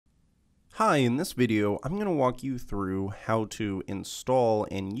Hi, in this video, I'm going to walk you through how to install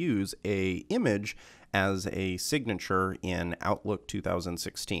and use an image as a signature in Outlook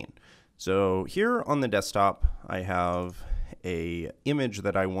 2016. So here on the desktop, I have an image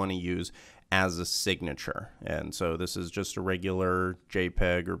that I want to use as a signature. And so this is just a regular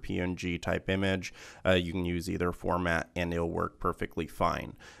JPEG or PNG type image. You can use either format and it'll work perfectly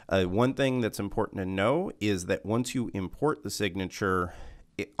fine. One thing that's important to know is that once you import the signature,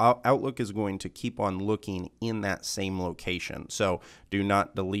 Outlook is going to keep on looking in that same location. So do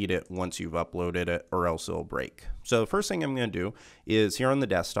not delete it once you've uploaded it or else it'll break. So the first thing I'm going to do is here on the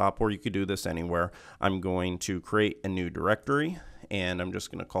desktop, or you could do this anywhere, I'm going to create a new directory and I'm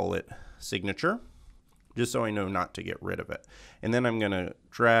just going to call it signature, just so I know not to get rid of it. And then I'm going to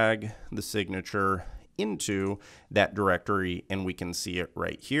drag the signature into that directory and we can see it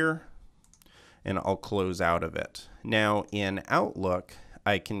right here. And I'll close out of it. Now in Outlook,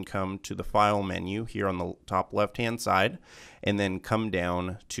 I can come to the file menu here on the top left hand side and then come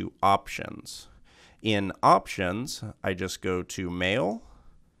down to options. In options, I just go to mail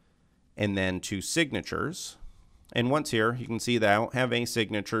and then to signatures. And once here, you can see that I don't have any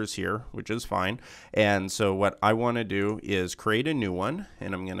signatures here, which is fine. And so what I want to do is create a new one,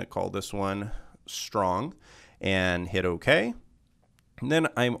 and I'm going to call this one strong and hit OK. And then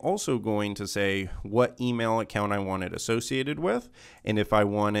I'm also going to say what email account I want it associated with, and if I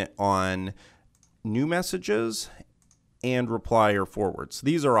want it on new messages and reply or forwards.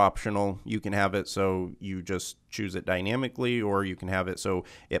 These are optional. You can have it so you just choose it dynamically, or you can have it so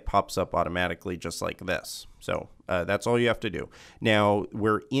it pops up automatically just like this. So that's all you have to do. Now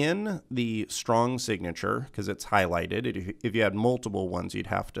we're in the strong signature because it's highlighted. If you had multiple ones, you'd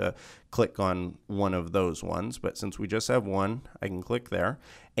have to click on one of those ones. But since we just have one, I can click there.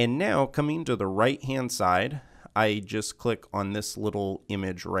 And now coming to the right hand side, I just click on this little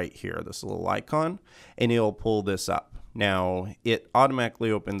image right here, this little icon, and it'll pull this up. Now, it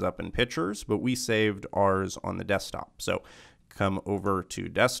automatically opens up in pictures, but we saved ours on the desktop. So come over to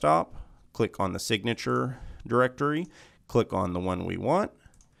desktop, click on the signature directory, click on the one we want,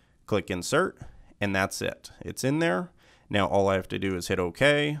 click insert, and that's it. It's in there. Now all I have to do is hit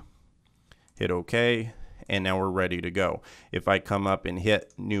OK, and now we're ready to go. If I come up and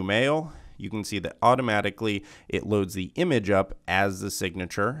hit new mail, you can see that automatically it loads the image up as the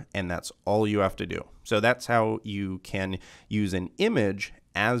signature, and that's all you have to do. So that's how you can use an image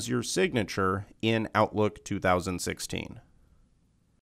as your signature in Outlook 2016.